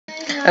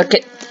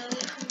Okay.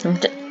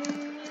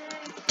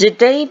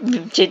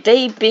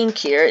 Today Bink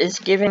here is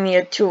giving me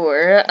a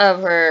tour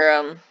of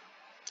her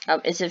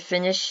is it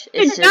finished?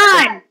 It's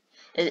done!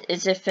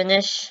 Is it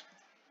finished?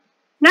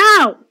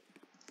 No!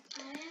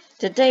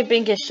 Today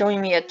Bink is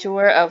showing me a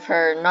tour of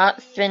her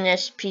not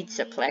finished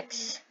pizza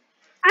Plex.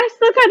 I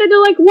still gotta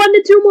do like 1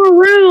 to 2 more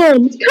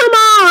rooms! Come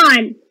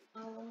on!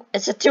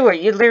 It's a tour.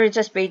 You literally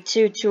just made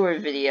 2 tour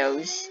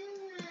videos.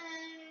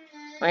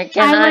 Why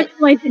can't I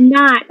literally did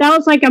not. That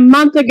was like a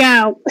month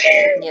ago.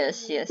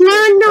 Yes. Learn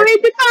to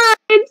read the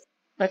times!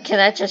 But can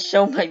I just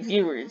show my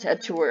viewers a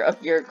tour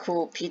of your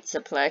cool pizza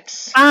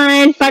Plex?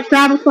 Fine, but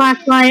grab a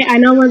flashlight. I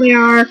know where they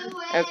are.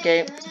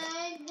 Okay.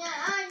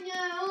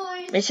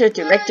 Make sure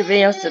to like the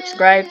video,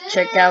 subscribe,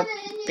 check out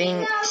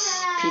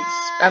Bink's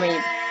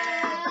pizza.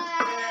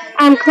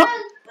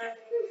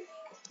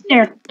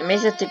 There. And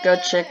make sure to go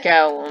check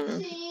out.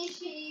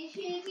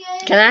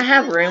 Can I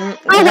have room?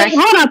 Oh wait,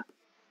 hold up.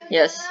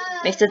 Yes.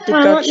 Make sure to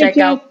go check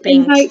out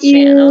Bink's invite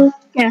channel. you.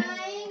 Yeah.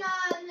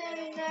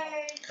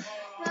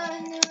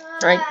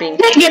 Right, Bink.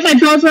 I get my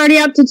bills already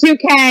up to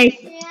 2K.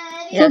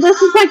 Yes. So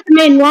this is like the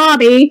main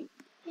lobby.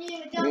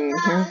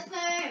 I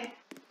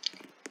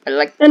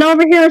like. And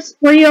over here is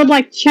where you would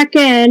like check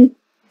in.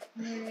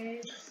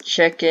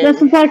 Check in.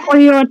 This is like where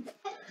you would.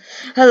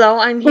 Hello,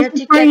 I'm here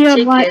to get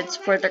tickets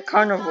for the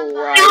carnival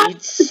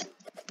rides.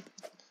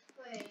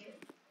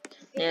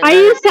 Yeah, I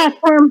use that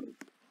term.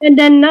 And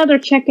then another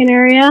check-in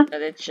area.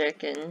 Another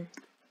check-in.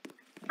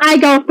 I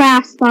go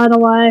fast, by the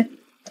way.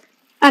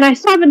 And I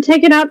still haven't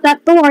taken out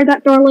that door.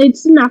 That door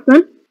leads to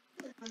nothing.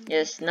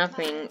 Yes,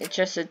 nothing. It's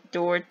just a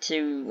door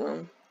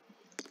to,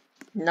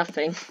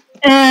 nothing.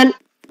 And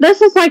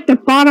this is like the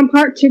bottom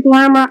part to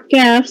Glamrock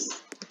Gifts.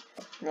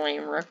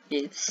 Glamrock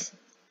Gifts.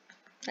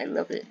 I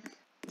love it.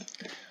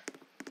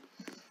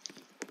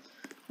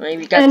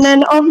 Maybe got and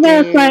then over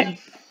there is like,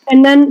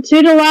 and then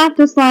to the left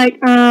is like,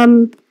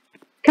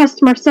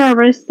 customer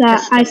service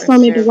that I still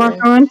need to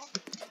work on.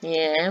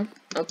 Yeah,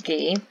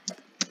 okay.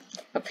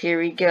 Up here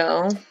we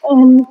go.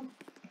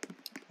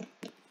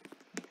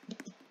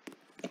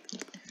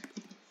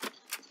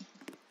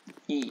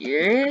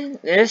 Here,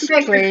 this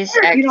place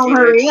actually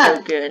looks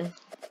so good.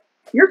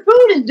 Your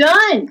food is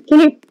done. Can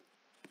you?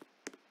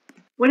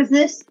 What is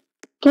this?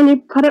 Can you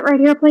put it right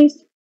here,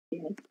 please?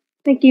 Yeah.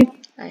 Thank you.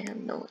 I have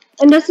no.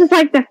 And this is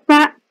like the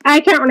fat. I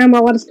can't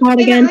remember what it's called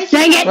again.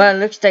 Dang it! Well, it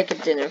looks like a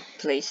dinner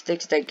place.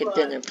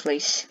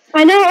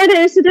 I know it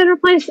is a dinner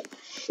place.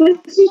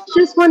 This is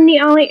just one of the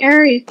only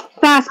area.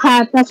 Fast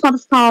Pass, that's what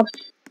it's called.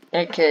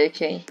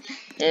 Okay.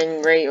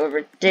 And right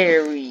over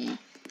there we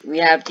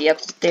have the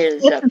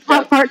upstairs. It's the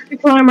top part to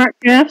Glamrock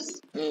Gifts.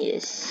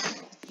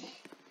 Yes.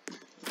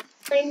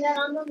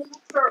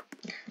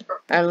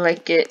 I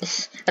like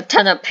it. A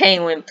ton of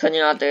pain when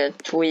putting all the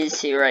toys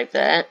here like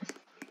that.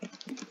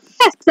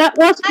 Yes, that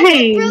was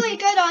pain. I'm really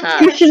good on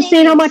You should have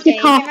seen how much it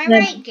cost. Am I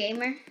right,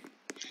 gamer?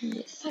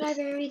 Yes. But I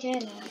very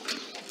did.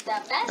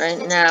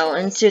 Right now,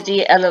 into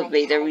the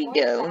elevator we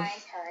go.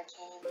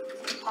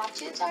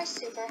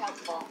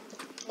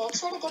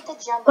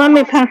 Let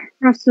me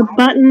press the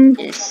button.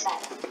 Yes.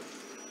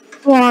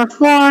 Floor.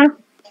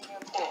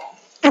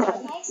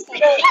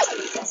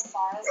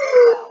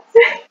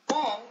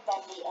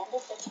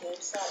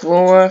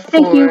 Floor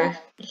Thank you. 4.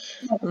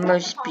 The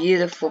most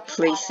beautiful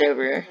place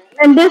ever.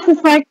 And this is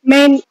like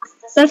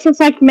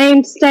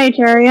main stage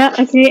area,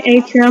 okay,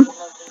 atrium.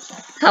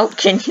 How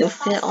can you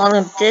fit all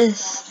of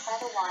this?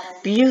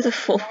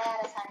 Beautiful.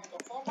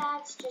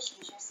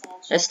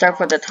 Let's start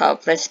from the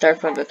top.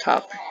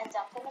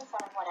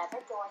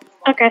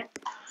 Okay.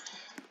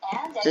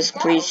 This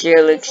place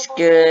here looks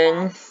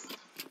good.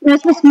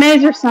 This is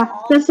major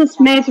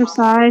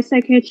size,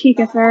 okay,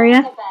 Chica's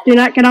area. Do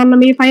not get on to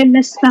me if I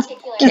mispronounce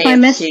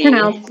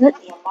it.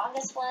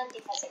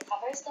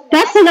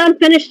 That's an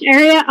unfinished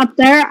area up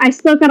there. I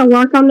still gotta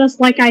work on this,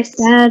 like I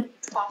said.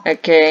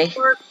 Okay.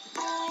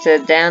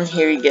 So down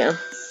here we go.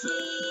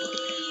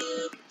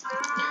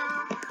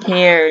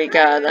 Here we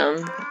got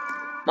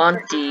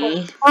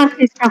Monty.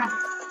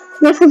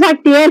 This is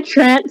like the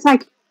entrance. I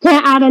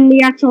can't add in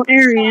the actual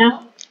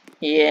area.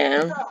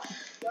 Yeah.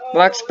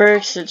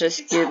 Bloxburg should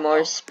just give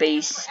more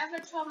space.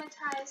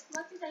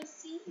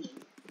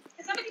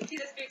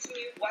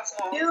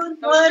 Use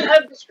one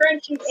of the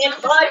scrunchies and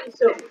body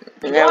soap.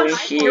 Now we're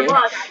here.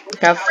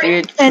 Got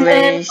food And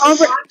then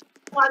place.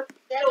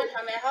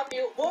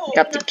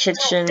 Got the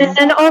kitchen. And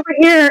then over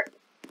here,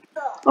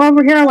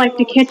 like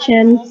the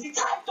kitchen.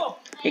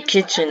 The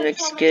kitchen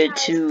looks good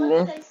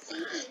too.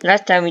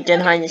 Last time we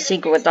did hide and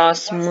seek with all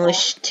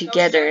smushed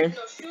together.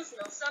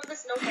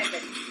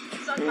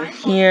 And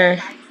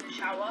here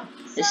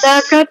is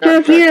Now go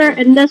through here,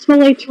 and this will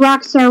lead to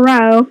Rockstar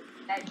Row.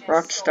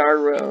 Rockstar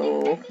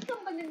Row.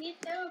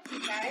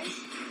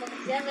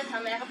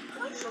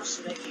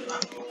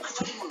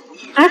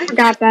 I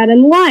forgot that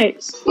in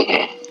lights.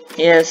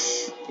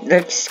 Yes,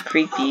 looks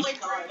creepy.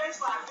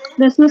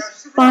 This is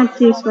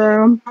Monty's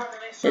room.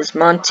 It's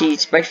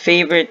Monty's, my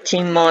favorite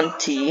Team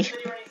Monty.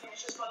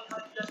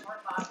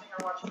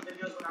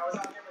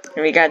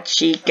 And we got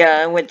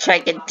Chica, which I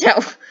can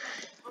tell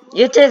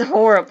you did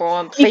horrible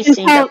on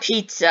placing the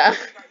pizza.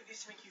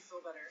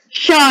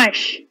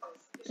 Shush!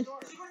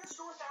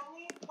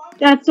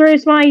 That's the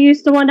reason why I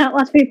used the one that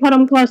lets me put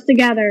them close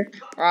together.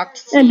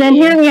 Roxy. And then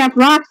here we have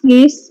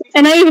Roxy's,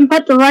 and I even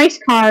put the rice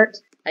cart.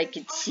 I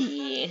can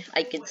see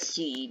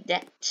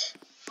that.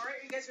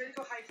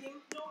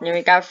 Then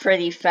we got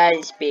Freddy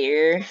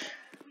Fazbear,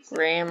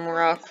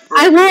 Ramrock.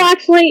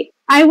 Freddy.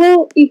 I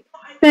will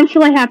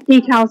eventually have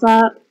decals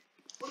up.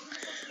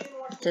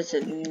 Does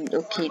it,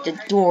 okay, the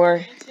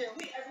door.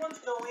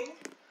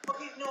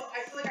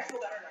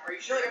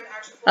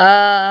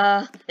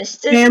 Is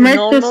this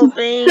normal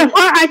thing?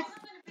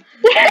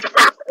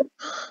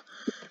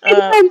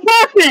 On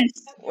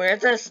purpose! Where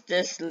does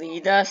this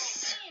lead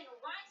us?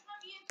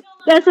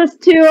 This is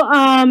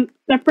to,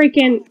 the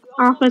freaking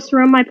office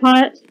room I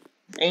put.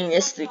 I mean,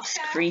 this looks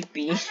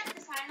creepy.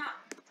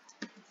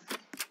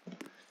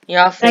 The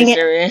office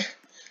area.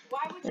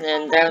 And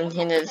then down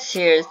here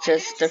is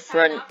just the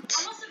front.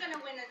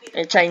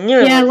 Which I knew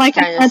it was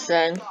kind of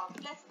sad.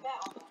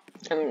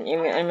 I'm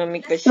gonna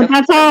make myself. So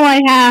that's all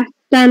I have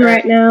done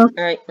right now.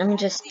 Alright, let me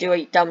just do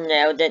a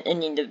thumbnail, then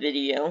ending the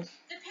video.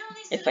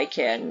 If I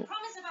can.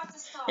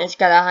 It's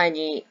gotta hide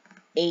the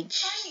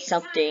H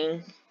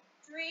something.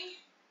 3,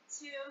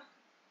 2,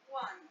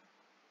 1.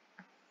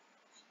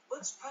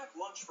 Let's pack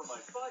lunch for my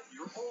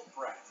 5-year-old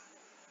brat.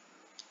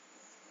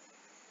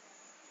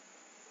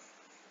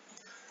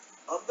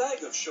 A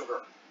bag of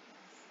sugar.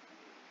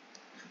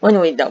 When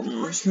we done.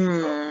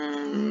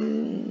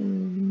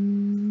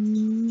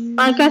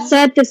 Like I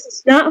said, this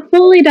is not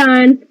fully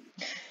done.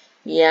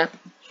 Yeah.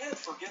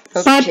 Okay.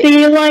 But do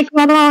you like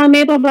what I'm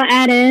able to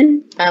add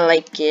in? I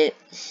like it.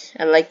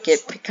 I like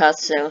it,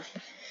 Picasso.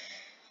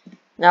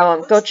 Now,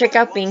 go check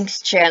out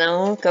Binks'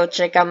 channel. Go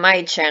check out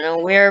my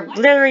channel. We're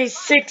literally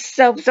 6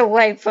 subs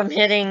away from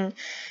hitting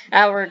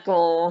our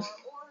goal.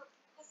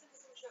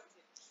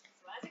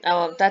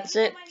 That's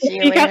it. See you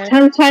If you later. got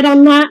tongue-tied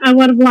on that, I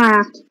would have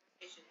laughed.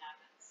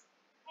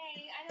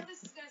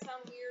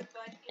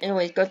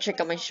 Anyways, go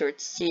check out my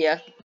shorts. See ya.